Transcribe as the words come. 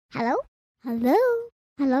Hello? Hello?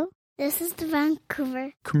 Hello? This is the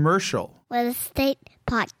Vancouver Commercial Real Estate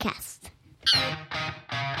Podcast.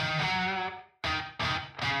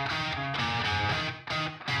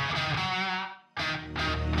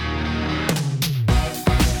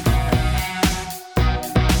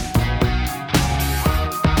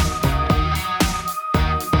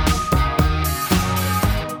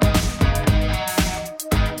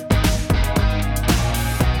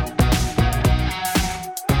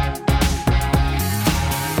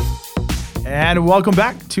 And welcome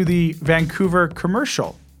back to the Vancouver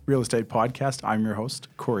Commercial Real Estate Podcast. I'm your host,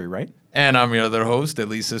 Corey Wright. And I'm your other host, at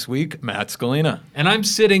least this week, Matt Scalina. And I'm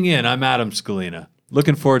sitting in. I'm Adam Scalina.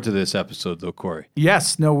 Looking forward to this episode, though, Corey.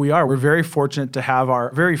 Yes, no, we are. We're very fortunate to have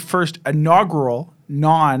our very first inaugural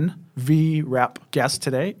non-VREP guest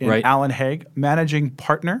today in Right. Alan Haig, managing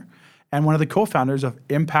partner and one of the co-founders of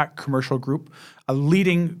Impact Commercial Group, a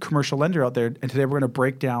leading commercial lender out there. And today we're going to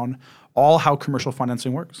break down all how commercial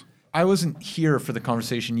financing works. I wasn't here for the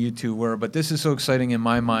conversation you two were, but this is so exciting in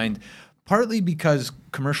my mind, partly because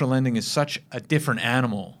commercial lending is such a different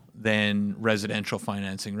animal than residential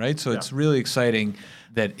financing, right? So it's really exciting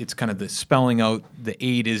that it's kind of the spelling out the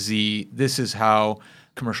A to Z. This is how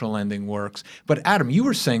commercial lending works. But Adam, you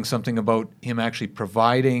were saying something about him actually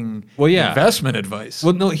providing investment advice.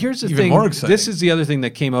 Well, no, here's the Even thing. more exciting. This is the other thing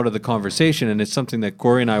that came out of the conversation, and it's something that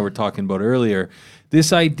Corey and I were talking about earlier.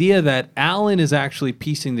 This idea that Alan is actually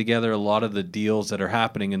piecing together a lot of the deals that are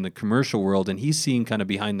happening in the commercial world, and he's seeing kind of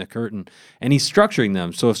behind the curtain, and he's structuring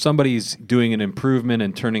them. So if somebody's doing an improvement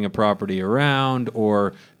and turning a property around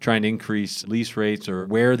or trying to increase lease rates or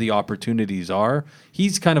where the opportunities are,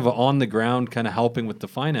 he's kind of on the ground kind of helping with the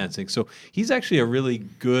financing. So he's actually a really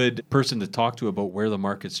good person to talk to about where the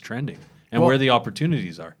market's trending and where the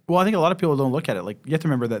opportunities are. Well, I think a lot of people don't look at it. Like, you have to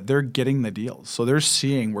remember that they're getting the deals. So they're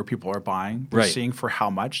seeing where people are buying, they're Right. seeing for how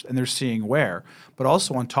much, and they're seeing where. But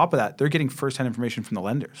also on top of that, they're getting firsthand information from the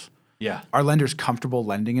lenders. Yeah. Are lenders comfortable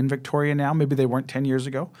lending in Victoria now? Maybe they weren't 10 years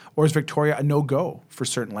ago. Or is Victoria a no-go for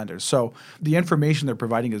certain lenders? So the information they're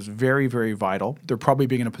providing is very, very vital. They're probably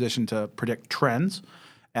being in a position to predict trends.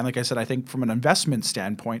 And like I said, I think from an investment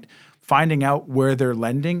standpoint, finding out where they're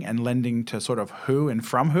lending and lending to sort of who and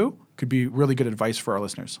from who could be really good advice for our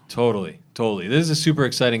listeners. Totally. This is a super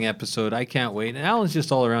exciting episode. I can't wait. And Alan's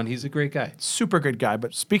just all around. He's a great guy. Super good guy.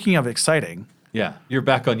 But speaking of exciting, Yeah. You're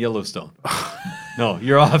back on Yellowstone. No,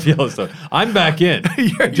 you're off Yellowstone. I'm back in.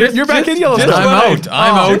 you're back in Yellowstone. just I'm when out.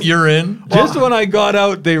 I'm out. You're in. Just when I got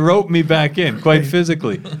out, they roped me back in quite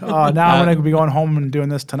physically. Now I'm going to be going home and doing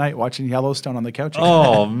this tonight, watching Yellowstone on the couch.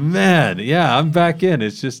 Oh, man. Yeah, I'm back in.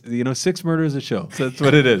 It's just, 6 murders a show. So that's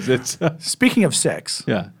what it is. It's, Speaking of six,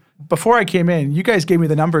 yeah. before I came in, you guys gave me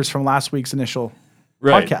the numbers from last week's initial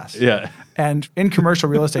Right. podcast. Yeah. And in commercial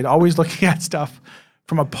real estate, always looking at stuff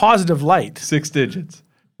from a positive light. 6 digits.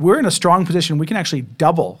 We're in a strong position. We can actually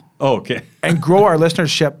double Oh, okay. and grow our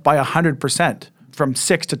listenership by 100% from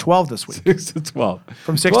 6 to 12 this week. 6 to 12.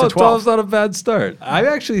 From 6 to 12. 12's not a bad start. I've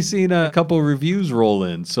actually seen a couple of reviews roll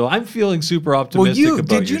in, so I'm feeling super optimistic about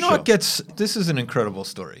did you your not show. get? This is an incredible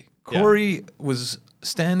story. Yeah. Corey was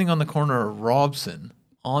standing on the corner of Robson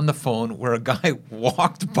on the phone where a guy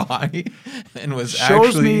walked by and was Shows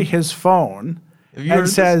actually me his phone Have you heard and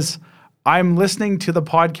this? says, I'm listening to the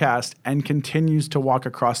podcast, and continues to walk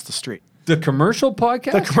across the street. The commercial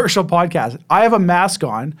podcast? The commercial podcast. I have a mask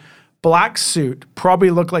on, black suit,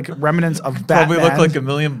 probably look like remnants of Batman. probably looked like $1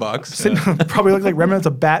 million. Probably look like remnants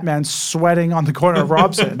of Batman sweating on the corner of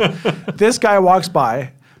Robson. This guy walks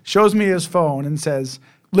by, shows me his phone, and says,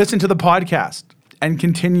 listen to the podcast, and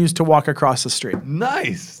continues to walk across the street.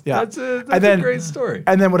 Nice. Yeah. That's a And then- great story.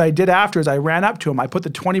 And then what I did after is I ran up to him. I put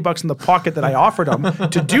the $20 in the pocket that I offered him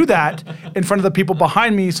to do that in front of the people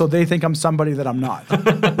behind me so they think I'm somebody that I'm not.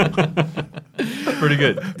 Pretty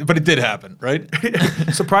good. But it did happen, right?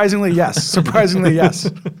 Surprisingly, yes. Surprisingly, yes.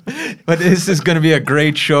 But this is going to be a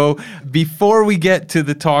great show. Before we get to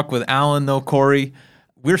the talk with Alan, though, Corey,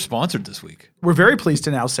 we're sponsored this week. We're very pleased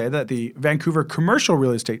to now say that the Vancouver Commercial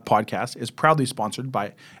Real Estate Podcast is proudly sponsored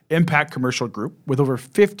by Impact Commercial Group with over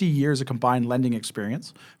 50 years of combined lending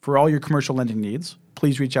experience. For all your commercial lending needs,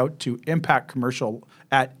 please reach out to Impact Commercial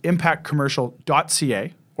at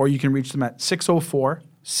impactcommercial.ca, or you can reach them at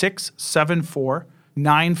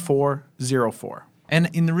 604-674-9404. And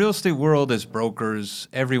in the real estate world, as brokers,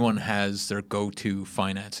 everyone has their go-to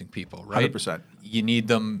financing people, right? 100%. You need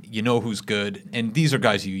them. You know who's good. And these are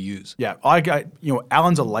guys you use. Yeah,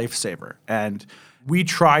 Alan's a lifesaver, and we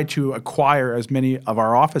try to acquire as many of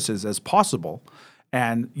our offices as possible.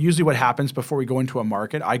 And usually what happens before we go into a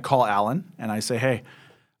market, I call Alan and I say, hey,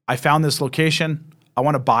 I found this location. I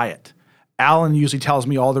want to buy it. Alan usually tells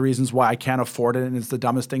me all the reasons why I can't afford it and it's the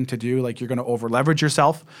dumbest thing to do. Like, you're going to over leverage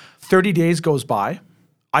yourself. 30 days goes by.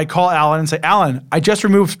 I call Alan and say, Alan, I just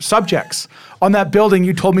removed subjects on that building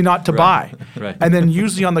you told me not to buy. Right. And then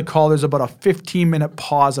usually on the call, there's about a 15-minute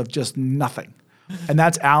pause of just nothing. And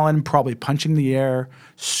that's Alan probably punching the air,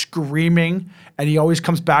 screaming. And he always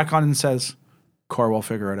comes back on and says, Cor, we'll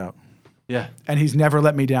figure it out. Yeah. And he's never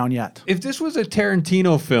let me down yet. If this was a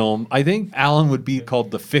Tarantino film, I think Alan would be called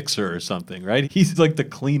the fixer or something, right? He's like the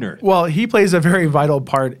cleaner. Well, he plays a very vital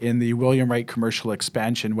part in the William Wright commercial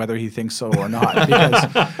expansion, whether he thinks so or not.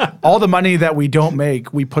 Because all the money that we don't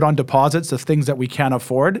make, we put on deposits of things that we can't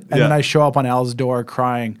afford. And then I show up on Al's door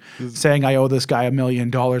crying, saying, I owe this guy $1 million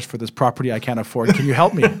for this property I can't afford. Can you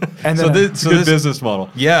help me? And then It's a good business model.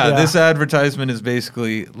 Yeah, this advertisement is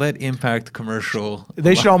basically let Impact Commercial.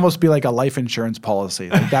 they should almost be like a life insurance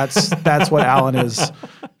policy. Like that's what Alan is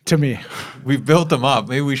to me. We've built them up.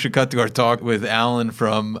 Maybe we should cut to our talk with Alan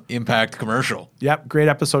from Impact Commercial. Yep, great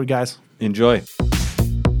episode, guys. Enjoy.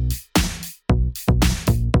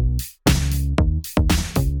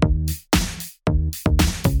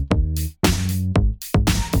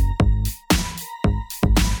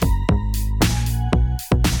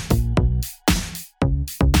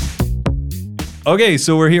 Okay,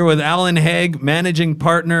 so we're here with Alan Haig, managing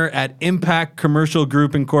partner at Impact Commercial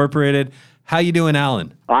Group Incorporated. How you doing,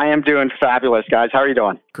 Alan? I am doing fabulous, guys. How are you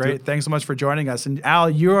doing? Great. Thanks so much for joining us. And Al,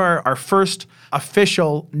 you are our first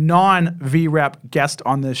official non-VREP guest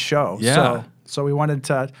on this show. Yeah. So we wanted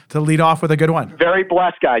to lead off with a good one. Very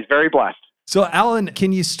blessed, guys. Very blessed. So, Alan,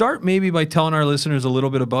 can you start maybe by telling our listeners a little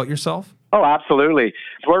bit about yourself? Oh, absolutely.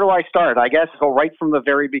 Where do I start? I guess go right from the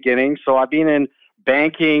very beginning. So I've been in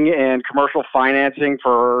banking and commercial financing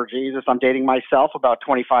for, I'm dating myself, about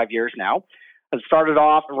 25 years now. I started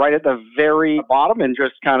off right at the very bottom and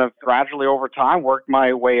just kind of gradually over time worked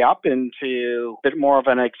my way up into a bit more of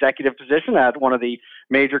an executive position at one of the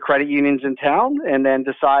major credit unions in town, and then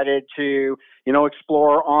decided to,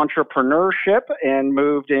 explore entrepreneurship and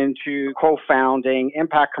moved into co-founding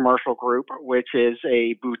Impact Commercial Group, which is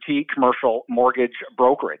a boutique commercial mortgage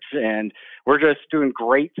brokerage. And we're just doing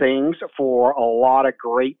great things for a lot of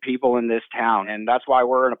great people in this town. And that's why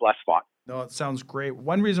we're in a blessed spot. No, it sounds great.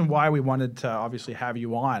 One reason why we wanted to obviously have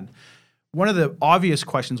you on, one of the obvious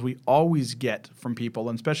questions we always get from people,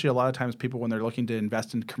 and especially a lot of times people when they're looking to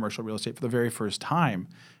invest in commercial real estate for the very first time,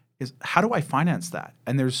 is how do I finance that?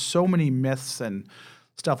 And there's so many myths and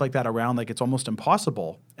stuff like that around, like it's almost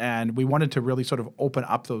impossible. And we wanted to really sort of open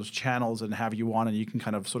up those channels and have you on, and you can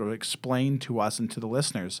kind of sort of explain to us and to the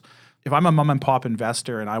listeners. If I'm a mom and pop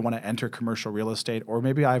investor and I want to enter commercial real estate, or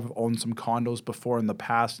maybe I've owned some condos before in the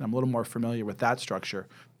past and I'm a little more familiar with that structure,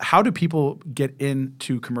 how do people get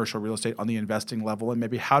into commercial real estate on the investing level? And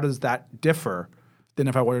maybe how does that differ than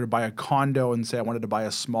if I wanted to buy a condo and say I wanted to buy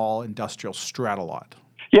a small industrial strata lot?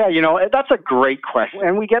 Yeah, that's a great question.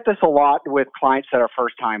 And we get this a lot with clients that are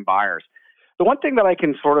first-time buyers. The one thing that I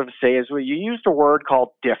can sort of say is you used a word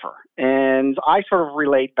called differ. And I sort of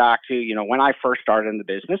relate back to, when I first started in the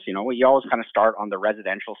business, we always kind of start on the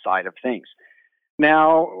residential side of things.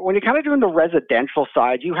 Now, when you're kind of doing the residential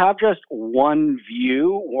side, you have just one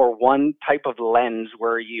view or one type of lens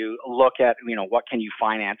where you look at, what can you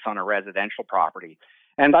finance on a residential property?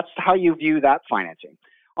 And that's how you view that financing.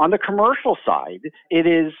 On the commercial side, it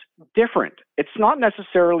is different. It's not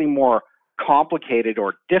necessarily more complicated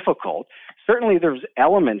or difficult. Certainly there's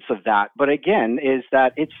elements of that, but again, is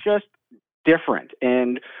that it's just different.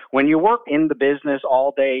 And when you work in the business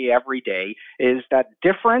all day, every day, is that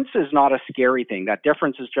difference is not a scary thing. That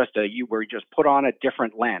difference is just where you just put on a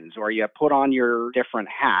different lens, or you put on your different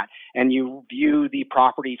hat and you view the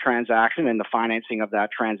property transaction and the financing of that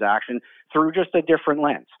transaction through just a different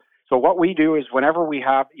lens. So what we do is whenever we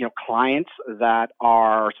have, clients that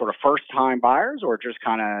are sort of first-time buyers or just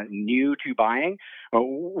kind of new to buying,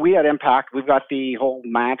 we at Impact, we've got the whole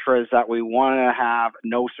mantra is that we want to have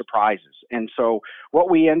no surprises. And so what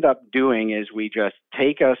we end up doing is we just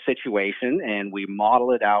take a situation and we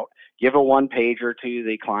model it out, give a one-pager to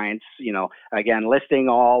the clients, again, listing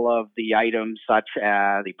all of the items such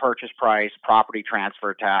as the purchase price, property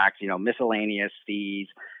transfer tax, miscellaneous fees,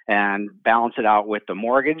 and balance it out with the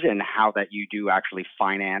mortgage and how that you do actually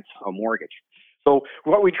finance a mortgage. So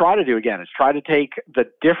what we try to do, again, is try to take the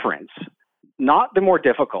difference, not the more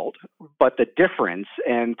difficult, but the difference,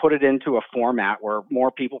 and put it into a format where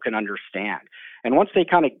more people can understand. And once they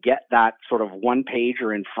kind of get that sort of one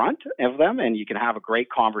pager in front of them and you can have a great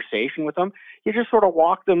conversation with them, you just sort of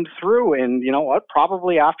walk them through. And you know what,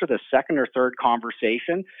 probably after the second or third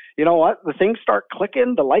conversation, you know what, the things start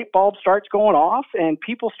clicking, the light bulb starts going off, and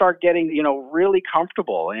people start getting, really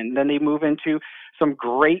comfortable. And then they move into some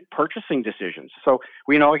great purchasing decisions. So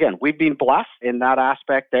we know, again, we've been blessed in that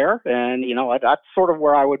aspect there. And, that's sort of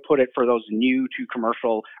where I would put it for those new to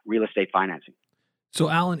commercial real estate financing. So,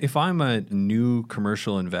 Alan, if I'm a new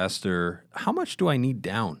commercial investor, how much do I need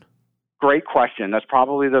down? Great question. That's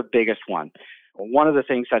probably the biggest one. One of the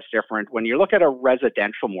things that's different when you look at a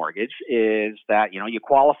residential mortgage is that, you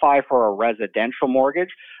qualify for a residential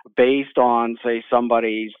mortgage based on, say,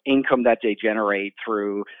 somebody's income that they generate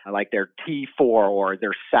through like their T4 or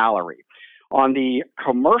their salary. On the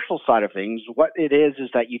commercial side of things, what it is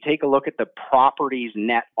that you take a look at the property's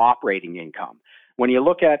net operating income. When you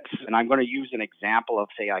look at, and I'm going to use an example of,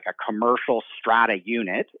 say, like a commercial strata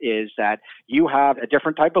unit, is that you have a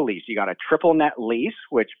different type of lease. You got a triple net lease,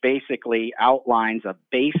 which basically outlines a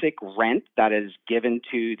basic rent that is given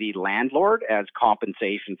to the landlord as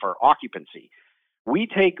compensation for occupancy. We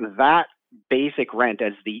take that basic rent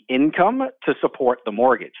as the income to support the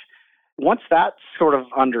mortgage. Once that's sort of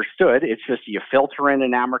understood, it's just you filter in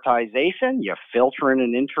an amortization, you filter in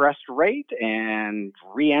an interest rate, and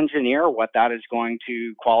re-engineer what that is going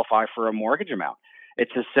to qualify for a mortgage amount.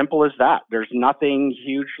 It's as simple as that. There's nothing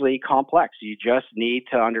hugely complex. You just need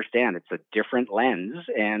to understand it's a different lens.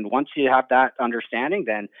 And once you have that understanding,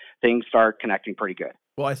 then things start connecting pretty good.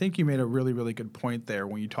 Well, I think you made a really, really good point there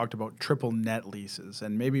when you talked about triple net leases.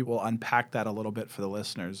 And maybe we'll unpack that a little bit for the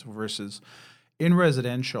listeners versus in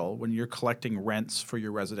residential, when you're collecting rents for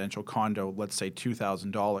your residential condo, let's say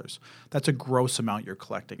 $2,000, that's a gross amount you're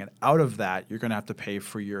collecting. And out of that, you're going to have to pay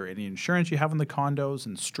for any insurance you have in the condos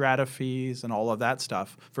and strata fees and all of that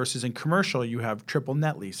stuff. Versus in commercial, you have triple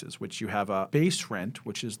net leases, which you have a base rent,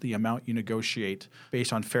 which is the amount you negotiate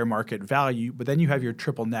based on fair market value. But then you have your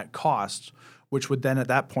triple net costs, which would then at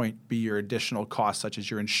that point be your additional costs, such as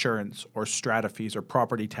your insurance or strata fees or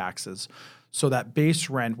property taxes. So that base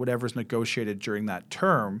rent, whatever's negotiated during that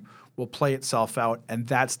term, will play itself out, and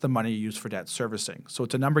that's the money you use for debt servicing. So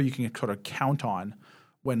it's a number you can sort of count on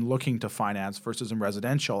when looking to finance versus in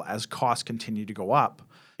residential as costs continue to go up.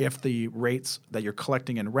 If the rates that you're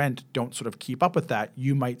collecting in rent don't sort of keep up with that,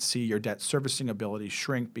 you might see your debt servicing ability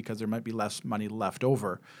shrink because there might be less money left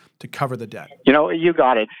over to cover the debt. You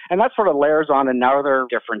got it. And that sort of layers on another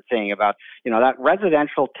different thing about, that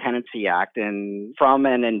Residential Tenancy Act. And from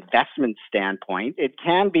an investment standpoint, it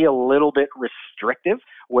can be a little bit restrictive,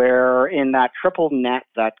 where in that triple net,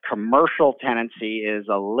 that commercial tenancy is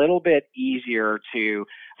a little bit easier to,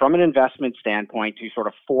 from an investment standpoint, to sort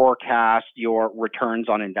of forecast your returns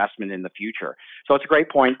on investment in the future. So it's a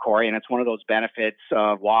great point, Corey, and it's one of those benefits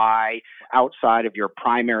of why outside of your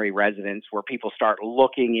primary residence, where people start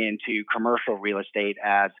looking into commercial real estate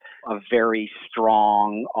as a very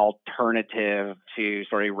strong alternative to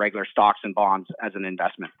sort of regular stocks and bonds as an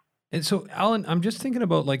investment. And so, Alan, I'm just thinking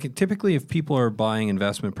about, like, typically if people are buying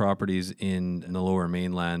investment properties in the Lower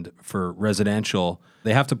Mainland for residential,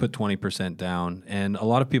 they have to put 20% down. And a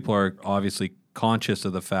lot of people are obviously conscious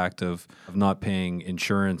of the fact of not paying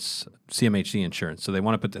insurance, CMHC insurance. So they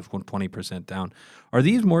want to put the 20% down. Are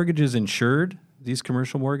these mortgages insured, these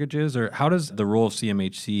commercial mortgages, or how does the role of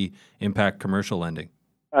CMHC impact commercial lending?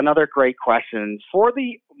 Another great question. For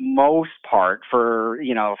the most part, for,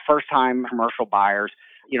 first-time commercial buyers,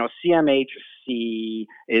 CMHC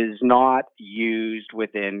is not used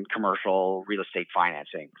within commercial real estate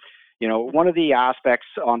financing. One of the aspects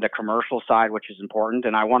on the commercial side, which is important,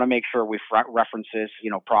 and I want to make sure we reference this,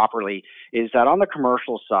 properly, is that on the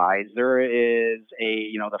commercial side, there is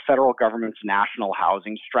the federal government's national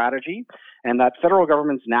housing strategy, and that federal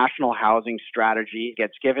government's national housing strategy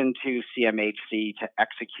gets given to CMHC to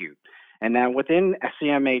execute. And then within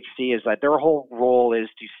CMHC is that their whole role is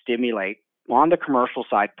to stimulate, on the commercial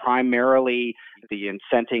side, primarily the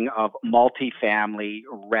incenting of multifamily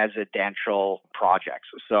residential projects.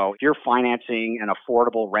 So if you're financing an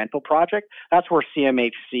affordable rental project, that's where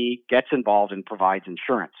CMHC gets involved and provides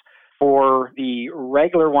insurance. For the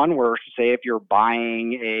regular one, where say if you're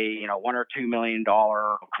buying a $1 or $2 million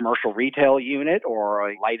commercial retail unit or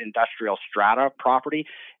a light industrial strata property,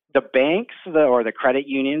 the banks or the credit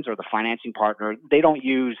unions or the financing partner, they don't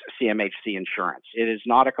use CMHC insurance. It is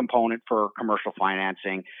not a component for commercial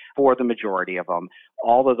financing for the majority of them.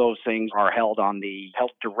 All of those things are held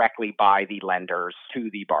directly by the lenders to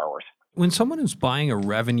the borrowers. When someone is buying a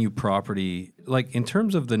revenue property, like in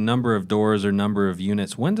terms of the number of doors or number of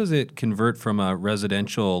units, when does it convert from a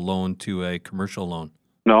residential loan to a commercial loan?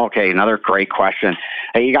 No, okay, another great question.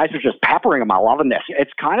 Hey, you guys are just peppering them. I'm loving this.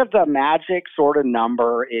 It's kind of the magic sort of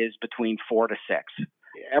number is between 4 to 6.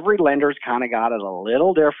 Every lender's kind of got it a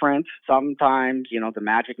little different. Sometimes, the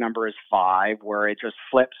magic number is 5, where it just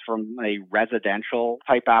flips from a residential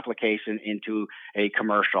type application into a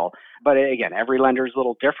commercial. But again, every lender is a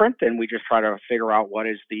little different, and we just try to figure out what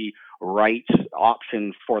is the right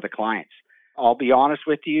option for the clients. I'll be honest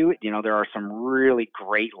with you, there are some really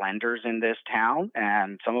great lenders in this town,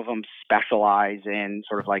 and some of them specialize in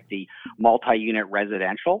sort of like the multi-unit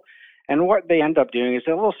residential. And what they end up doing is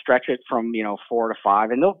they'll stretch it from, 4 to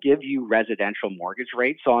 5, and they'll give you residential mortgage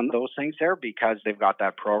rates on those things there because they've got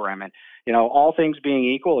that program. And, all things being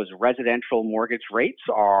equal, is residential mortgage rates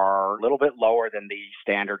are a little bit lower than the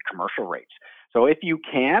standard commercial rates. So if you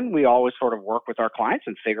can, we always sort of work with our clients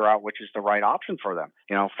and figure out which is the right option for them.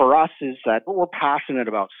 For us is that we're passionate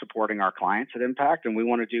about supporting our clients at Impact, and we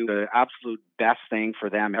want to do the absolute best thing for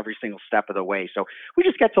them every single step of the way. So we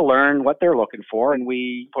just get to learn what they're looking for, and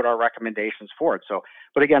we put our recommendations forward. So,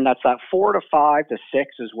 but again, that's that 4 to 5 to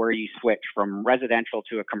 6 is where you switch from residential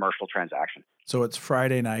to a commercial transaction. So it's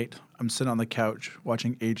Friday night. I'm sitting on the couch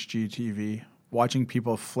watching HGTV, watching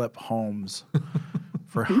people flip homes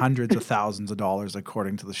for hundreds of thousands of dollars,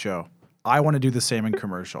 according to the show. I want to do the same in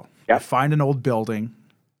commercial. Yep. I find an old building,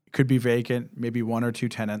 it could be vacant, maybe 1 or 2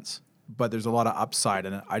 tenants, but there's a lot of upside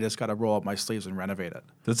in it. I just got to roll up my sleeves and renovate it.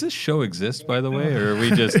 Does this show exist, by the way, or are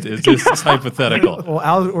we is this hypothetical? Well,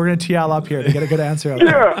 Al, we're going to tee Al up here to get a good answer out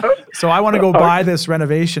there. So I want to go buy this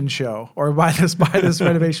renovation show or buy this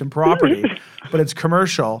renovation property, but it's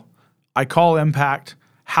commercial. I call Impact.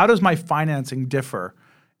 How does my financing differ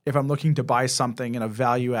if I'm looking to buy something in a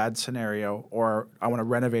value add scenario, or I want to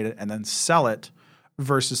renovate it and then sell it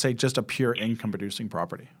versus, say, just a pure income producing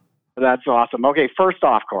property? That's awesome. Okay, first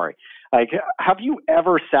off, Corey, have you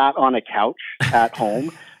ever sat on a couch at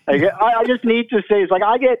home? I just need to say, it's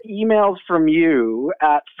I get emails from you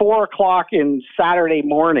at 4:00 in Saturday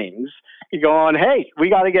mornings. You're going, hey, we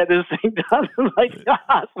got to get this thing done.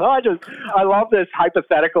 So I love this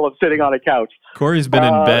hypothetical of sitting on a couch. Corey's been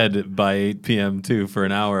in bed by 8 p.m. too for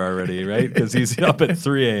an hour already, right? Because he's up at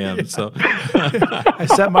 3 a.m. So I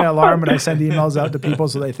set my alarm and I send emails out to people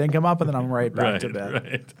so they think I'm up, and then I'm right back to bed.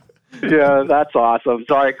 Right. Yeah, that's awesome.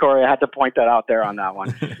 Sorry, Corey, I had to point that out there on that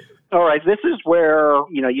one. All right, this is where,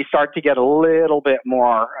 you start to get a little bit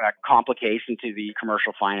more complication to the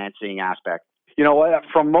commercial financing aspect.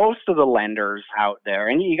 From most of the lenders out there,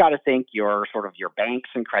 and you got to think your banks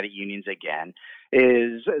and credit unions again,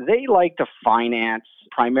 is they like to finance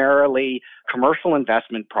primarily commercial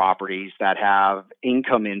investment properties that have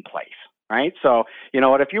income in place. Right. So,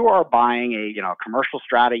 if you are buying a, commercial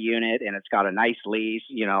strata unit and it's got a nice lease,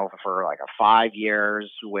 for like 5 years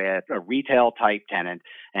with a retail type tenant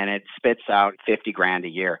and it spits out $50,000 a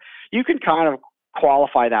year, you can kind of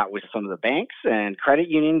qualify that with some of the banks and credit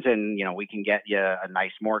unions, and, we can get you a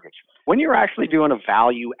nice mortgage. When you're actually doing a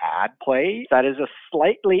value add play, that is a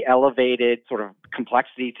slightly elevated sort of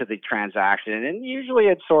complexity to the transaction. And usually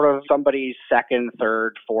it's sort of somebody's second,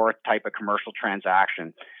 third, fourth type of commercial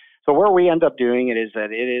transaction. So where we end up doing it is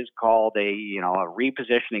that it is called a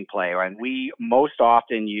repositioning play, and we most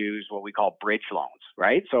often use what we call bridge loans,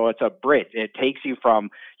 right? So it's a bridge. It takes you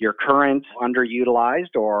from your current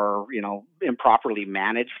underutilized or, improperly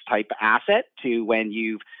managed type asset to when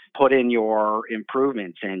you've put in your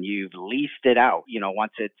improvements and you've leased it out,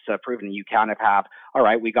 once it's proven, you kind of have, all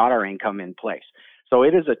right, we got our income in place. So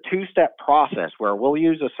it is a 2-step process where we'll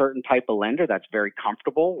use a certain type of lender that's very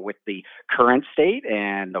comfortable with the current state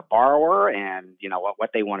and the borrower and,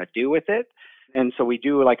 what they want to do with it. And so we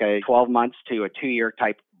do like a 12 months to a 2-year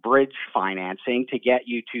type bridge financing to get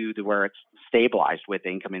you to where it's stabilized with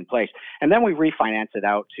income in place. And then we refinance it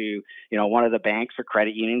out to, one of the banks or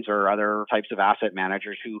credit unions or other types of asset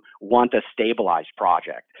managers who want a stabilized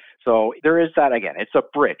project. So there is that, again, it's a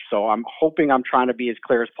bridge. So I'm hoping I'm trying to be as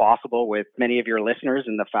clear as possible with many of your listeners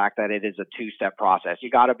in the fact that it is a 2-step process. You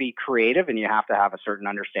got to be creative and you have to have a certain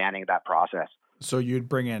understanding of that process. So you'd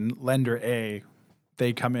bring in lender A,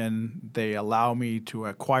 they come in, they allow me to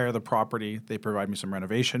acquire the property, they provide me some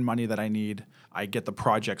renovation money that I need, I get the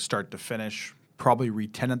project start to finish, probably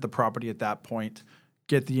re-tenant the property at that point,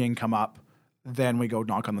 get the income up, then we go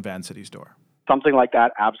knock on the Vancity's door. Something like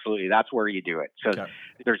that, absolutely. That's where you do it. So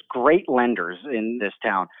There's great lenders in this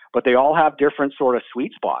town, but they all have different sort of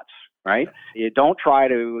sweet spots, right? You don't try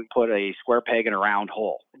to put a square peg in a round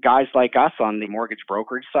hole. Guys like us on the mortgage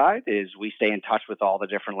brokerage side is we stay in touch with all the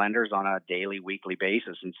different lenders on a daily, weekly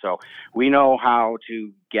basis. And so we know how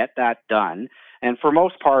to get that done And for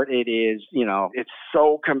most part, it is, it's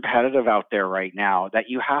so competitive out there right now that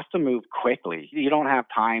you have to move quickly. You don't have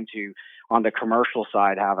time to, on the commercial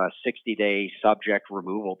side, have a 60-day subject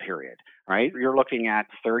removal period, right? You're looking at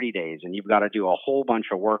 30 days and you've got to do a whole bunch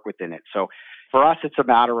of work within it. So for us, it's a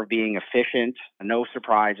matter of being efficient, no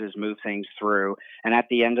surprises, move things through. And at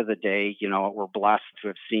the end of the day, we're blessed to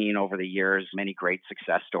have seen over the years many great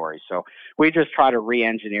success stories. So we just try to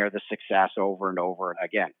re-engineer the success over and over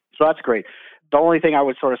again. So that's great. The only thing I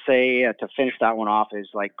would sort of say to finish that one off is,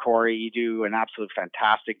 like, Corey, you do an absolute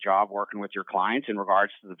fantastic job working with your clients in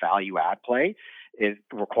regards to the value add play. It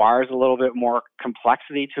requires a little bit more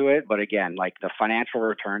complexity to it, but again, like, the financial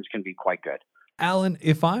returns can be quite good. Alan,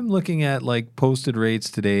 if I'm looking at like posted rates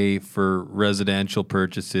today for residential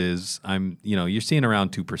purchases, you're seeing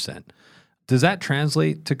around 2%. Does that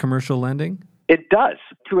translate to commercial lending? It does,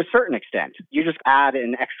 to a certain extent. You just add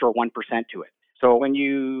an extra 1% to it. So when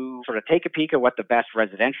you sort of take a peek at what the best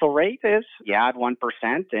residential rate is, you add 1%,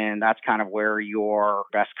 and that's kind of where your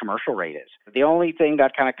best commercial rate is. The only thing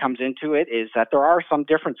that kind of comes into it is that there are some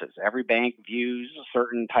differences. Every bank views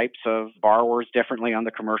certain types of borrowers differently on the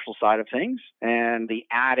commercial side of things, and the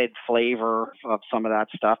added flavor of some of that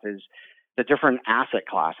stuff is the different asset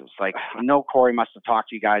classes. Like, I know Corey must have talked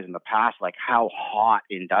to you guys in the past, like how hot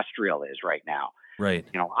industrial is right now. Right.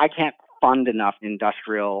 I can't fund enough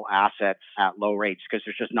industrial assets at low rates because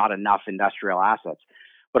there's just not enough industrial assets.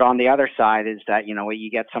 But on the other side is that,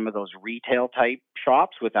 you get some of those retail type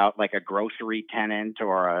shops without like a grocery tenant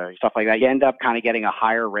or stuff like that. You end up kind of getting a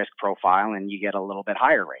higher risk profile and you get a little bit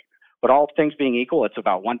higher rate. But all things being equal, it's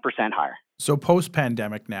about 1% higher. So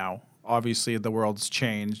post-pandemic now, obviously the world's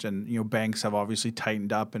changed and, banks have obviously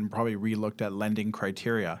tightened up and probably relooked at lending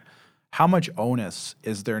criteria. How much onus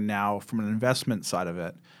is there now from an investment side of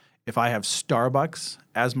it if I have Starbucks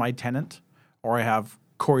as my tenant, or I have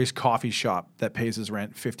Corey's coffee shop that pays his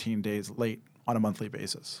rent 15 days late on a monthly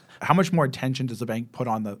basis? How much more attention does the bank put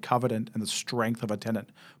on the covenant and the strength of a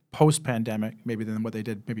tenant post-pandemic maybe than what they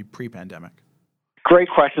did maybe pre-pandemic? Great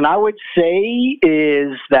question. I would say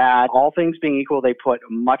is that all things being equal, they put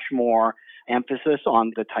much more emphasis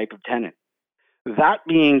on the type of tenant. That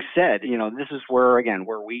being said, this is where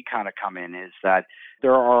we kind of come in, is that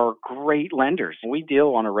there are great lenders. We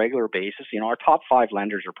deal on a regular basis. Our top 5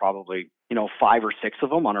 lenders are probably, 5 or 6 of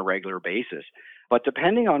them on a regular basis. But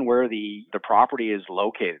depending on where the property is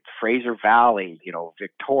located, Fraser Valley,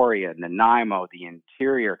 Victoria, Nanaimo, the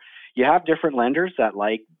interior, you have different lenders that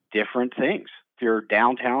like different things. If you're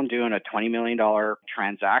downtown doing a $20 million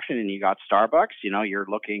transaction and you got Starbucks, you're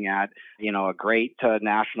looking at, a great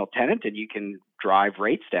national tenant, and you can drive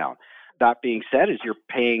rates down. That being said, is you're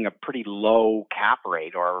paying a pretty low cap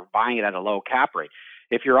rate or buying it at a low cap rate.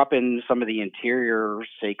 If you're up in some of the interior,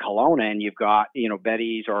 say Kelowna, and you've got,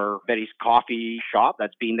 Betty's coffee shop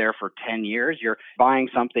that's been there for 10 years, you're buying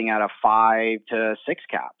something at a 5 to 6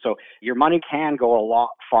 cap. So your money can go a lot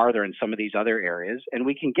farther in some of these other areas, and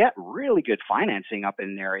we can get really good financing up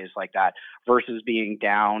in areas like that versus being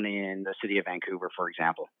down in the city of Vancouver, for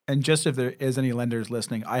example. And just if there is any lenders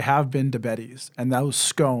listening, I have been to Betty's, and those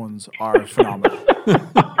scones are phenomenal.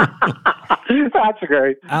 That's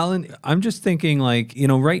great. Alan, I'm just thinking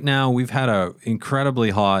right now we've had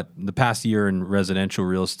the past year in residential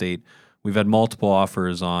real estate. We've had multiple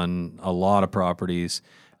offers on a lot of properties.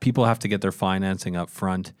 People have to get their financing up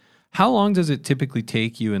front. How long does it typically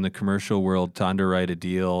take you in the commercial world to underwrite a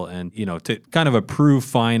deal and, to kind of approve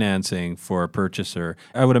financing for a purchaser?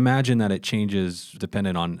 I would imagine that it changes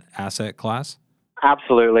dependent on asset class.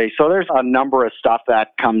 Absolutely. So there's a number of stuff that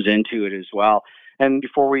comes into it as well. And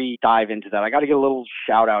before we dive into that, I got to give a little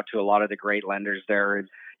shout out to a lot of the great lenders there.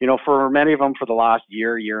 For many of them for the last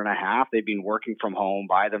year and a half, they've been working from home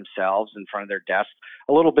by themselves in front of their desk,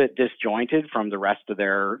 a little bit disjointed from the rest of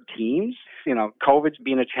their teams. COVID's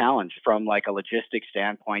been a challenge from like a logistics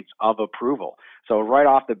standpoint of approval. So right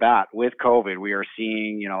off the bat with COVID, we are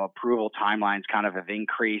seeing, approval timelines kind of have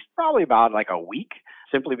increased probably about like a week,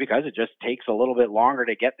 simply because it just takes a little bit longer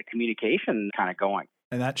to get the communication kind of going.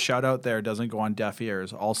 And that shout out there doesn't go on deaf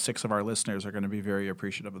ears. All 6 of our listeners are going to be very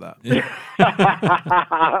appreciative of that. Yeah,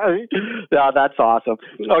 that's awesome.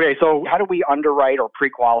 Okay, so how do we underwrite or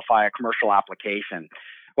pre-qualify a commercial application?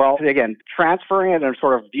 Well, again, transferring it and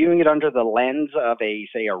sort of viewing it under the lens of a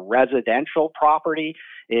residential property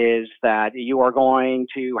is that you are going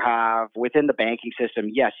to have within the banking system,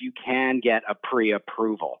 yes, you can get a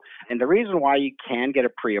pre-approval. And the reason why you can get a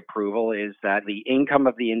pre-approval is that the income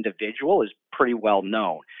of the individual is pretty well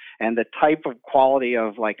known. And the type of quality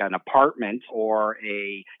of like an apartment or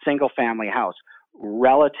a single family house,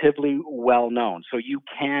 relatively well known. So you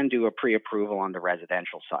can do a pre-approval on the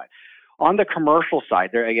residential side. On the commercial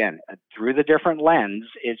side, there again, through the different lens,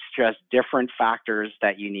 it's just different factors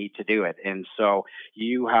that you need to do it. And so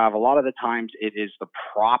you have a lot of the times it is the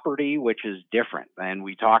property which is different. And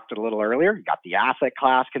we talked a little earlier, you got the asset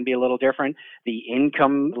class can be a little different. The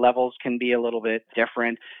income levels can be a little bit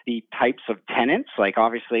different. The types of tenants, like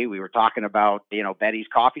obviously we were talking about, Betty's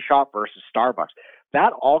coffee shop versus Starbucks.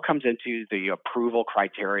 That all comes into the approval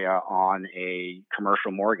criteria on a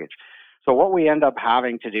commercial mortgage. So what we end up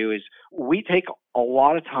having to do is we take a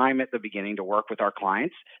lot of time at the beginning to work with our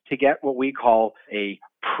clients to get what we call a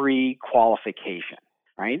pre-qualification,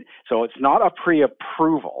 right? So it's not a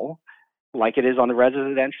pre-approval like it is on the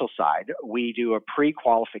residential side. We do a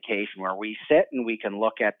pre-qualification where we sit and we can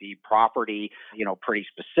look at the property, pretty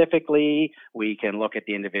specifically. We can look at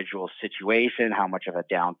the individual situation, how much of a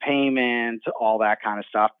down payment, all that kind of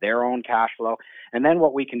stuff, their own cash flow. And then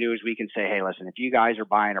what we can do is we can say, hey, listen, if you guys are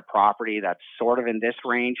buying a property that's sort of in this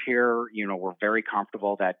range here, we're very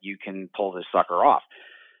comfortable that you can pull this sucker off.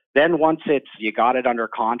 Then once you got it under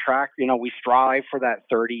contract, we strive for that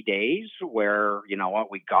 30 days where,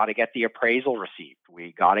 we got to get the appraisal received.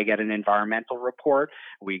 We got to get an environmental report.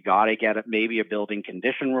 We got to get maybe a building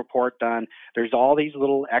condition report done. There's all these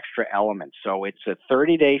little extra elements. So it's a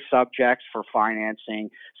 30-day subject for financing.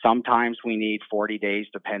 Sometimes we need 40 days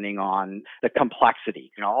depending on the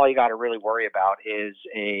complexity. All you got to really worry about is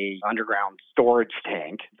a underground storage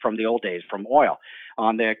tank from the old days from oil.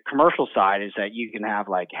 On the commercial side is that you can have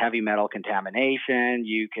like heavy metal contamination.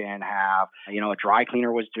 You can have, a dry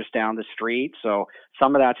cleaner was just down the street. So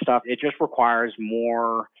some of that stuff, it just requires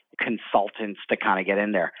more consultants to kind of get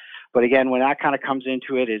in there. But again, when that kind of comes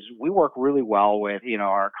into it is we work really well with,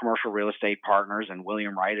 our commercial real estate partners, and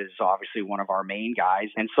William Wright is obviously one of our main guys.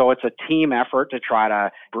 And so it's a team effort to try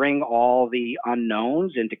to bring all the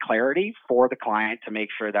unknowns into clarity for the client to make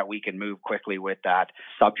sure that we can move quickly with that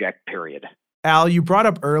subject period. Al, you brought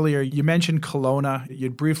up earlier, you mentioned Kelowna,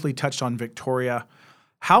 you briefly touched on Victoria.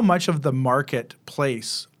 How much of the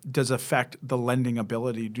marketplace does affect the lending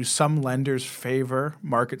ability? Do some lenders favor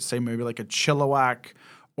markets, say maybe like a Chilliwack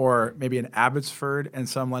or maybe an Abbotsford, and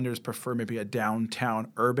some lenders prefer maybe a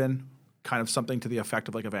downtown urban, kind of something to the effect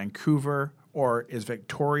of like a Vancouver? Or is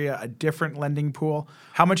Victoria a different lending pool?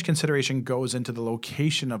 How much consideration goes into the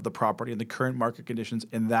location of the property and the current market conditions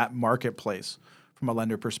in that marketplace from a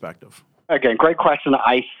lender perspective? Again, great question.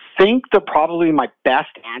 I think probably my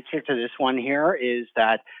best answer to this one here is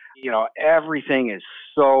that, everything is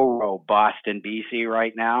so robust in BC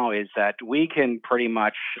right now is that we can pretty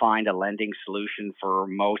much find a lending solution for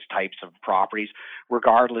most types of properties,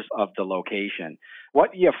 regardless of the location.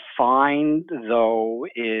 What you find, though,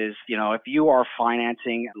 is, if you are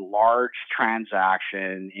financing a large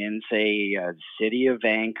transaction in, say, a city of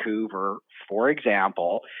Vancouver, for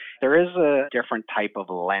example, there is a different type of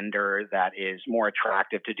lender that is more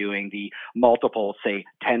attractive to doing the multiple, say,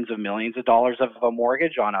 tens of millions of dollars of a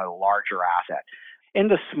mortgage on a larger asset. In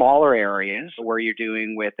the smaller areas where you're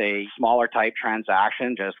doing with a smaller type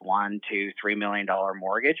transaction, just $1, $2, $3 million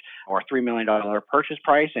mortgage or $3 million purchase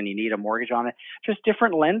price, and you need a mortgage on it, just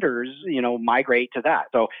different lenders, migrate to that.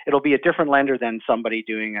 So it'll be a different lender than somebody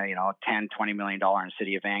doing a, $10, $20 million in the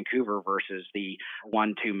city of Vancouver versus the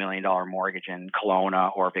 $1, $2 million mortgage in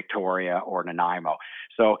Kelowna or Victoria or Nanaimo.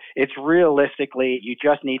 So it's realistically, you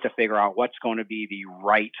just need to figure out what's going to be the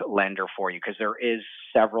right lender for you, because there is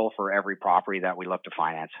several for every property that we look to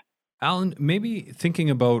finance. Alan, maybe thinking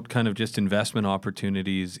about kind of just investment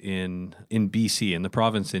opportunities in BC, in the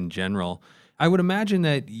province in general, I would imagine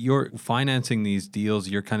that you're financing these deals,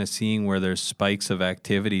 you're kind of seeing where there's spikes of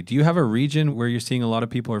activity. Do you have a region where you're seeing a lot of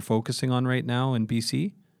people are focusing on right now in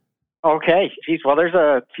BC? Okay. Geez, well, there's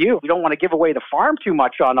a few. We don't want to give away the farm too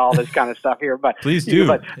much on all this kind of stuff here, but please do.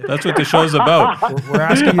 That's what the show's about. We're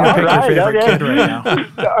asking you to pick your favorite kid right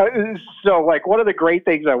now. So, one of the great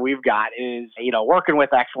things that we've got is, working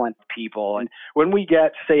with excellent people. And when we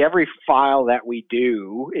get, say, every file that we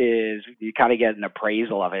do is you kind of get an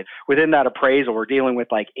appraisal of it. Within that appraisal, we're dealing with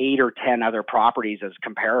like 8 or 10 other properties as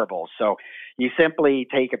comparables. So you simply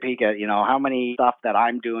take a peek at, how many stuff that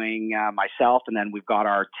I'm doing myself, and then we've got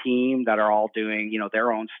our team that are all doing,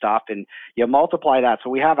 their own stuff, and you multiply that. So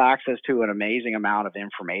we have access to an amazing amount of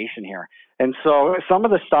information here. And so some of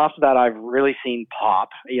the stuff that I've really seen pop,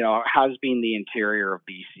 has been the interior of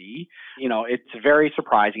BC. It's very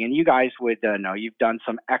surprising. And you guys would know, you've done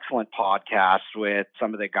some excellent podcasts with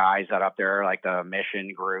some of the guys that up there, like the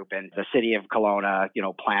Mission Group and the City of Kelowna,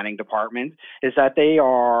 planning department, is that they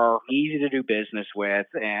are easy to do business with.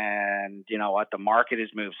 And the market has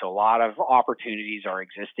moved. So a lot of opportunities are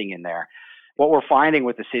existing in there. What we're finding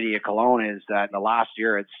with the city of Kelowna is that in the last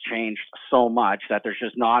year it's changed so much that there's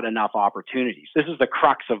just not enough opportunities. This is the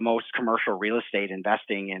crux of most commercial real estate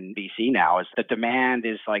investing in BC now, is the demand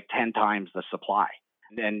is like 10 times the supply.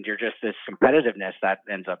 And you're just this competitiveness that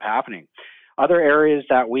ends up happening. Other areas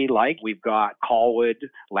that we like, we've got Colwood,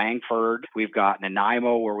 Langford, we've got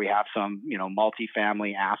Nanaimo, where we have some,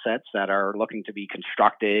 multifamily assets that are looking to be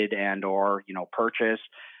constructed and or, purchased.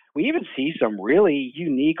 We even see some really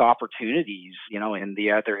unique opportunities, in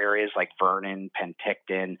the other areas like Vernon,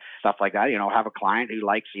 Penticton, stuff like that. Have a client who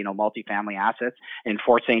likes, multifamily assets in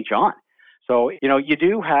Fort St. John. So, you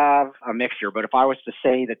do have a mixture, but if I was to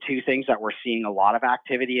say the two things that we're seeing a lot of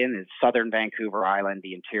activity in is southern Vancouver Island,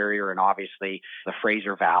 the interior, and obviously the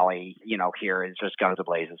Fraser Valley, here is just guns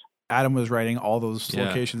blazes. Adam was writing all those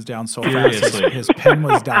locations down so fast. His pen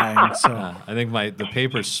was dying. So I think the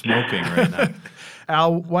paper's smoking right now.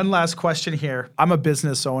 Al, one last question here. I'm a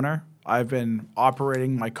business owner. I've been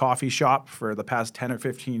operating my coffee shop for the past 10 or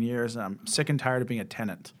 15 years, and I'm sick and tired of being a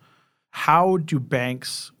tenant. How do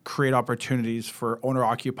banks create opportunities for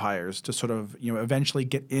owner-occupiers to sort of, eventually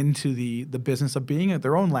get into the business of being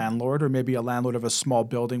their own landlord, or maybe a landlord of a small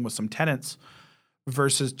building with some tenants,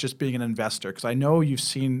 versus just being an investor? Because I know you've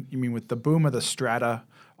seen, with the boom of the strata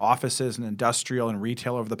offices and industrial and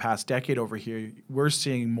retail over the past decade over here, we're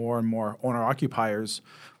seeing more and more owner-occupiers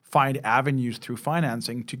find avenues through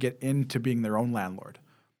financing to get into being their own landlord.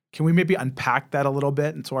 Can we maybe unpack that a little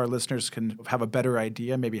bit, and so our listeners can have a better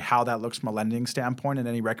idea maybe how that looks from a lending standpoint, and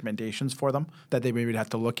any recommendations for them that they maybe have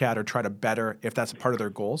to look at or try to better if that's a part of their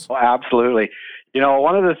goals? Well, absolutely.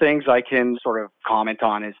 One of the things I can sort of comment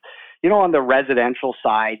on is, on the residential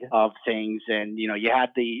side of things, and, you had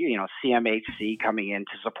the, CMHC coming in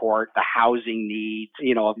to support the housing needs,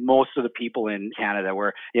 of most of the people in Canada,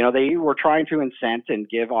 where, they were trying to incent and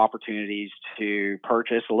give opportunities to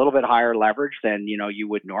purchase a little bit higher leverage than, you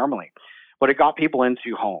would normally. But it got people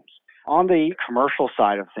into homes. On the commercial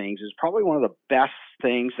side of things is probably one of the best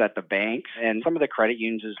things that the banks and some of the credit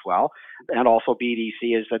unions as well, and also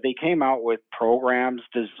BDC, is that they came out with programs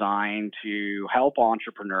designed to help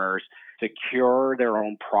entrepreneurs secure their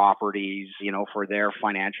own properties, for their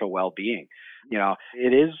financial well-being.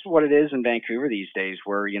 It is what it is in Vancouver these days,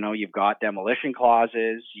 where, you've got demolition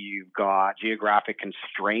clauses, you've got geographic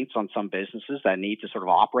constraints on some businesses that need to sort of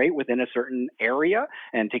operate within a certain area,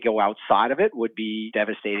 and to go outside of it would be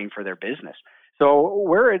devastating for their business. So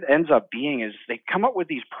where it ends up being is they come up with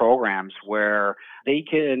these programs where they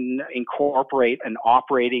can incorporate an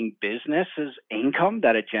operating business's income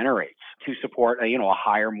that it generates to support a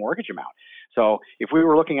higher mortgage amount. So if we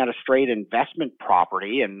were looking at a straight investment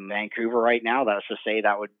property in Vancouver right now, let's just say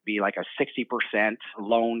that would be like a 60%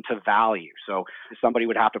 loan to value. So somebody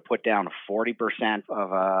would have to put down 40% of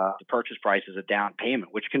the purchase price as a down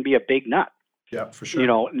payment, which can be a big nut. Yeah, for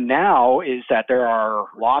sure. Now is that there are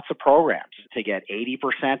lots of programs to get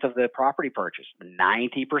 80% of the property purchase,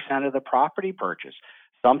 90% of the property purchase.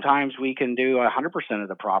 Sometimes we can do 100% of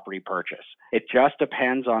the property purchase. It just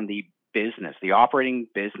depends on the business, the operating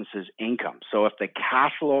business's income. So if the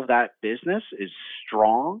cash flow of that business is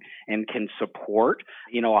strong and can support,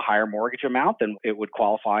 a higher mortgage amount, then it would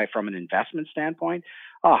qualify from an investment standpoint.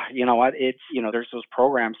 You know what? It's, there's those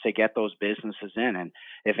programs to get those businesses in. And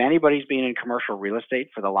if anybody's been in commercial real estate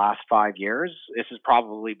for the last 5 years, this has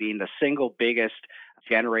probably been the single biggest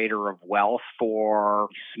generator of wealth for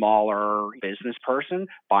smaller business person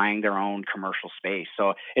buying their own commercial space.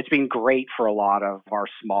 So it's been great for a lot of our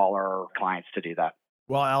smaller clients to do that.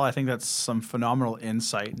 Well, Al, I think that's some phenomenal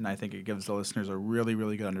insight, and I think it gives the listeners a really,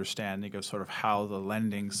 really good understanding of sort of how the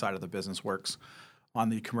lending side of the business works on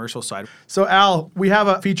the commercial side. So, Al, we have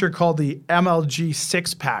a feature called the MLG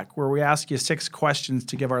 6-Pack, where we ask you 6 questions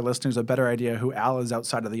to give our listeners a better idea who Al is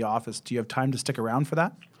outside of the office. Do you have time to stick around for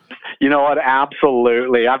that? You know what?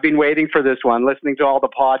 Absolutely. I've been waiting for this one, listening to all the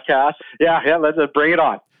podcasts. Yeah, let's bring it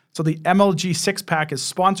on. So the MLG 6-Pack is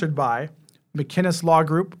sponsored by McInnes Law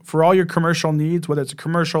Group. For all your commercial needs, whether it's a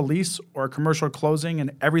commercial lease or a commercial closing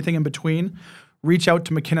and everything in between, reach out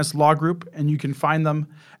to McInnes Law Group, and you can find them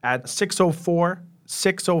at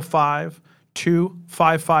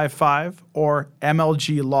 604-605-2555 or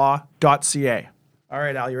mlglaw.ca. All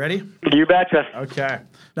right, Al, you ready? You betcha. Okay.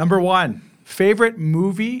 Number 1, favorite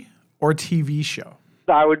movie or TV show?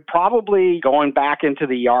 I would probably, going back into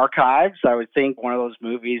the archives, I would think one of those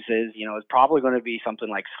movies is probably going to be something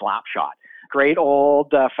like Slapshot. Great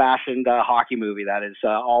old-fashioned hockey movie that is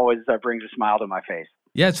always brings a smile to my face.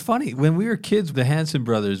 Yeah, it's funny. When we were kids, the Hanson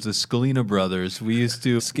brothers, the Scalina brothers, we used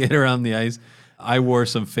to skate around the ice. I wore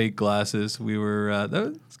some fake glasses. We were that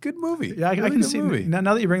was a good movie. Yeah, I Really can good see. movie. Now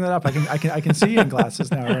that you bring that up, I can see you in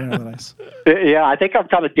glasses now. Right? Nice. Yeah, I think I'm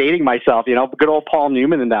kind of dating myself. Good old Paul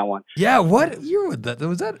Newman in that one. Yeah, what year was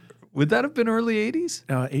that? Would that have been early 80s?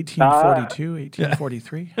 1842,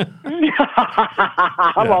 1843.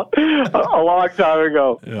 A long time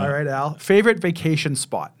ago. All right, Al. Favorite vacation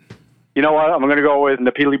spot? You know what? I'm going to go with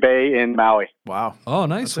Napili Bay in Maui. Wow. Oh,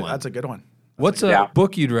 nice one. That's a good one. What's a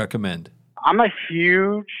book you'd recommend? I'm a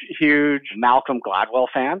huge Malcolm Gladwell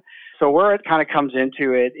fan. So where it kind of comes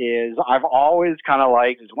into it is I've always kind of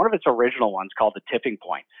liked, it's one of its original ones called The Tipping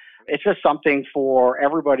Point. It's just something for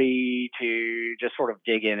everybody to just sort of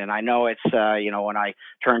dig in. And I know it's, when I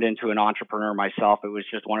turned into an entrepreneur myself, it was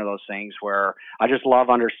just one of those things where I just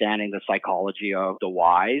love understanding the psychology of the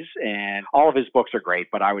whys. And all of his books are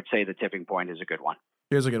great, but I would say The Tipping Point is a good one.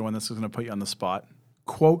 Here's a good one. This is going to put you on the spot.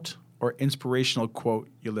 Quote or inspirational quote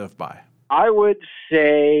you live by? I would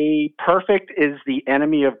say perfect is the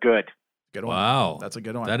enemy of good. Good one. Wow. That's a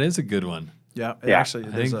good one. That is a good one. Yeah. Yeah.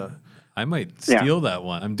 I might steal that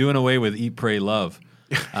one. I'm doing away with Eat, Pray, Love.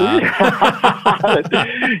 You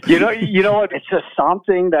know what? It's just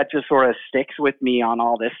something that just sort of sticks with me on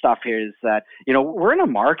all this stuff here is that, we're in a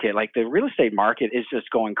market, like the real estate market is just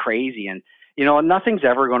going crazy and, nothing's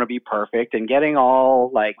ever going to be perfect and getting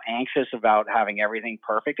all like anxious about having everything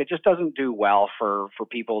perfect. It just doesn't do well for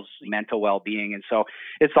people's mental well-being. And so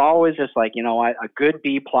it's always just like, a good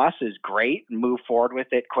B+ is great and move forward with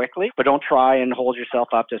it quickly, but don't try and hold yourself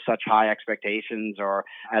up to such high expectations or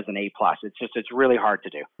as an A+. It's really hard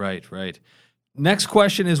to do. Right. Next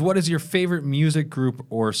question is, what is your favorite music group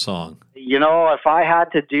or song? If I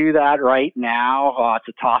had to do that right now, it's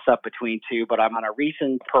a toss-up between two, but I'm on a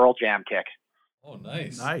recent Pearl Jam kick. Oh,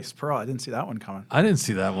 nice. Nice. Pearl. I didn't see that one coming. I didn't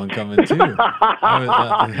see that one coming, too.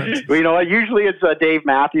 Well, usually it's Dave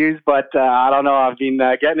Matthews, but I don't know. I've been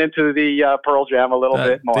getting into the Pearl Jam a little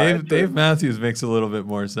bit more. Dave Matthews makes a little bit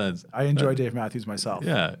more sense. I enjoy Dave Matthews myself.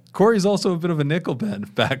 Yeah. Corey's also a bit of a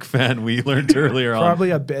Nickelback fan, we learned earlier on. Probably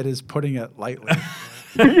a bit is putting it lightly.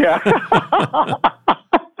 Yeah.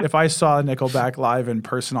 If I saw Nickelback live in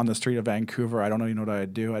person on the street of Vancouver, I don't even know what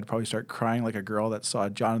I'd do. I'd probably start crying like a girl that saw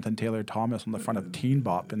Jonathan Taylor Thomas on the front of Teen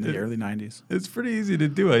Bop in the early 90s. It's pretty easy to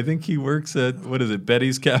do. I think he works at,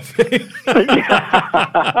 Betty's Cafe?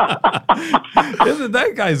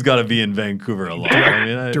 That guy's got to be in Vancouver a lot.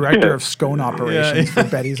 Director of scone operations for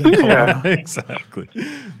Betty's in Kelowna. Yeah, exactly.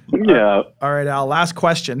 Yeah. All right, Al, last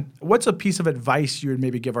question. What's a piece of advice you would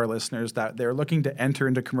maybe give our listeners that they're looking to enter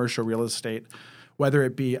into commercial real estate, whether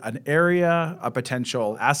it be an area, a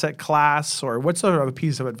potential asset class, or what's a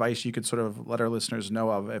piece of advice you could sort of let our listeners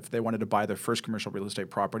know of if they wanted to buy their first commercial real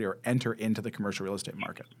estate property or enter into the commercial real estate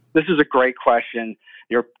market? This is a great question.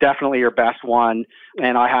 You're definitely your best one,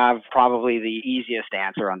 and I have probably the easiest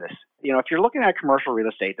answer on this. If you're looking at commercial real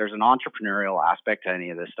estate, there's an entrepreneurial aspect to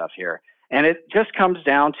any of this stuff here. And it just comes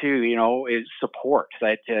down to, is support.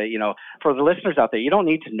 That, for the listeners out there, you don't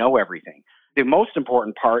need to know everything. The most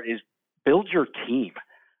important part is build your team,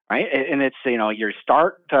 right? And it's, you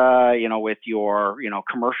start, with your,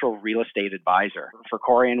 commercial real estate advisor. For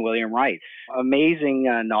Corey and William Wright, amazing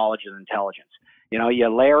knowledge and intelligence.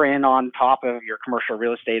 You layer in on top of your commercial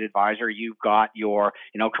real estate advisor, you've got your,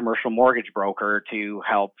 commercial mortgage broker to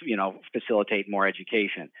help, facilitate more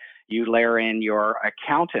education. You layer in your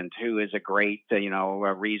accountant, who is a great,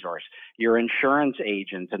 resource. Your insurance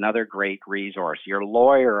agent, another great resource. Your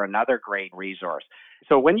lawyer, another great resource.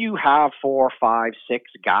 So when you have 4, 5, 6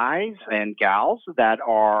 guys and gals that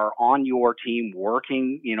are on your team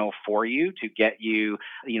working, for you to get you,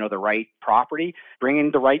 the right property, bringing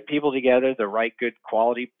the right people together, the right good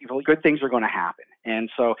quality people, good things are going to happen. And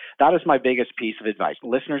so that is my biggest piece of advice.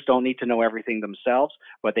 Listeners don't need to know everything themselves,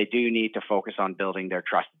 but they do need to focus on building their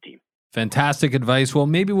trusted team. Fantastic advice. Well,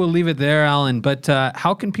 maybe we'll leave it there, Alan, but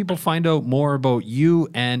how can people find out more about you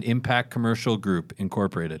and Impact Commercial Group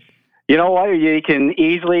Incorporated? You know what? You can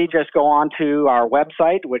easily just go on to our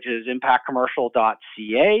website, which is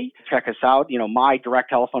impactcommercial.ca. Check us out. My direct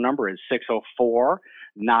telephone number is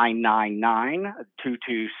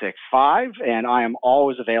 604-999-2265, and I am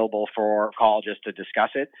always available for a call just to discuss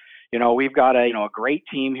it. We've got a great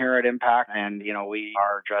team here at Impact, and we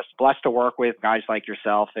are just blessed to work with guys like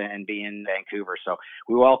yourself and be in Vancouver. So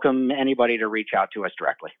we welcome anybody to reach out to us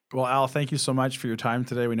directly. Well, Al, thank you so much for your time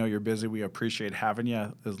today. We know you're busy. We appreciate having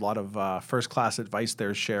you. There's a lot of first-class advice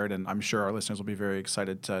there shared, and I'm sure our listeners will be very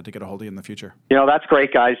excited to get a hold of you in the future. That's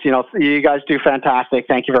great, guys. You guys do fantastic.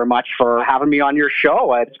 Thank you very much for having me on your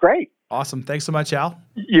show. It's great. Awesome. Thanks so much, Al.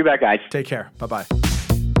 You bet, guys. Take care. Bye-bye.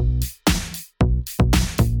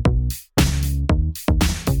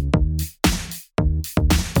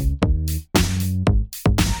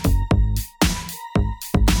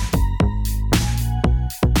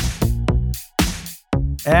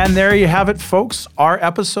 And there you have it, folks. Our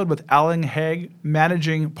episode with Alan Haig,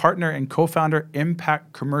 managing partner and co-founder,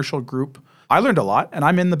 Impact Commercial Group. I learned a lot, and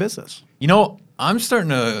I'm in the business. You know, I'm starting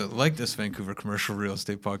to like this Vancouver Commercial Real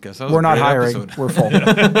Estate podcast. That was We're a not great hiring. episode. We're full.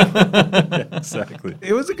 Exactly.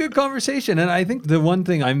 It was a good conversation. And I think the one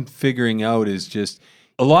thing I'm figuring out is just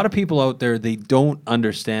a lot of people out there, they don't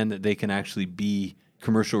understand that they can actually be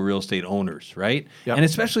commercial real estate owners, right? Yep. And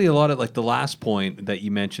especially a lot of like the last point that you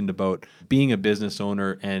mentioned about being a business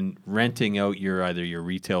owner and renting out either your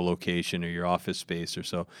retail location or your office space or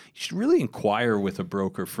so. You should really inquire with a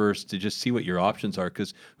broker first to just see what your options are,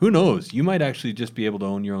 because who knows, you might actually just be able to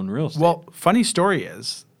own your own real estate. Well, funny story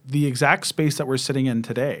is the exact space that we're sitting in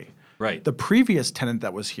today, right. the previous tenant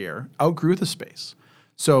that was here outgrew the space.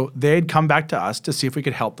 So they'd come back to us to see if we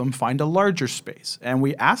could help them find a larger space. And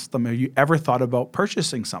we asked them, have you ever thought about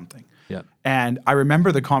purchasing something? Yeah. And I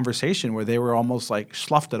remember the conversation where they were almost like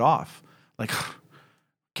sloughed it off. Like,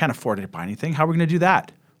 can't afford to buy anything. How are we going to do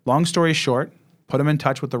that? Long story short, put them in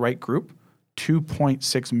touch with the right group.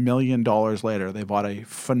 $2.6 million later, they bought a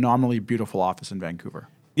phenomenally beautiful office in Vancouver.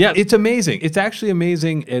 Yeah, it's amazing. It's actually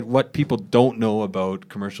amazing at what people don't know about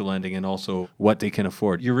commercial lending and also what they can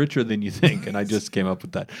afford. You're richer than you think, and I just came up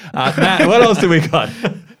with that. Matt, what else do we got?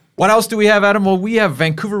 What else do we have, Adam? Well, we have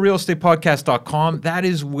VancouverRealEstatePodcast.com. That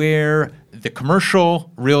is where the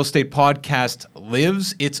Commercial Real Estate Podcast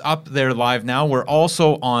lives. It's up there live now. We're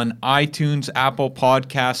also on iTunes, Apple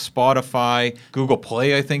Podcasts, Spotify, Google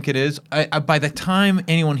Play, I think it is. By the time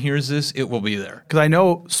anyone hears this, it will be there. Because I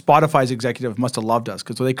know Spotify's executive must have loved us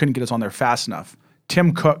because they couldn't get us on there fast enough.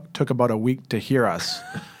 Tim Cook took about a week to hear us.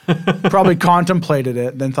 Probably contemplated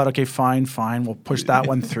it, then thought, okay, fine, we'll push that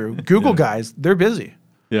one through. Google guys, they're busy.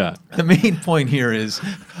 Yeah. The main point here is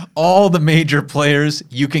all the major players,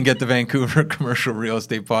 you can get the Vancouver Commercial Real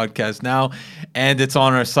Estate Podcast now, and it's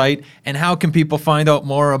on our site. And how can people find out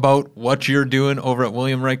more about what you're doing over at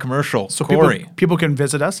William Wright Commercial? So Corey. people can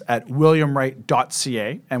visit us at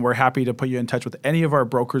williamwright.ca, and we're happy to put you in touch with any of our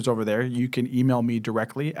brokers over there. You can email me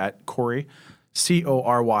directly at Corey,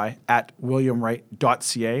 Cory, at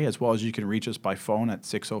williamwright.ca, as well as you can reach us by phone at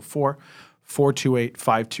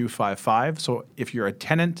 604-428-5255. So if you're a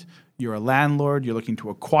tenant, you're a landlord, you're looking to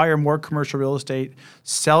acquire more commercial real estate,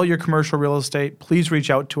 sell your commercial real estate, please reach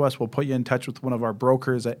out to us. We'll put you in touch with one of our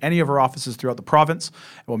brokers at any of our offices throughout the province,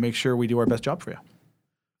 and we'll make sure we do our best job for you.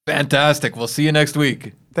 Fantastic. We'll see you next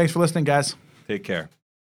week. Thanks for listening, guys. Take care.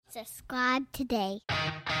 Subscribe today.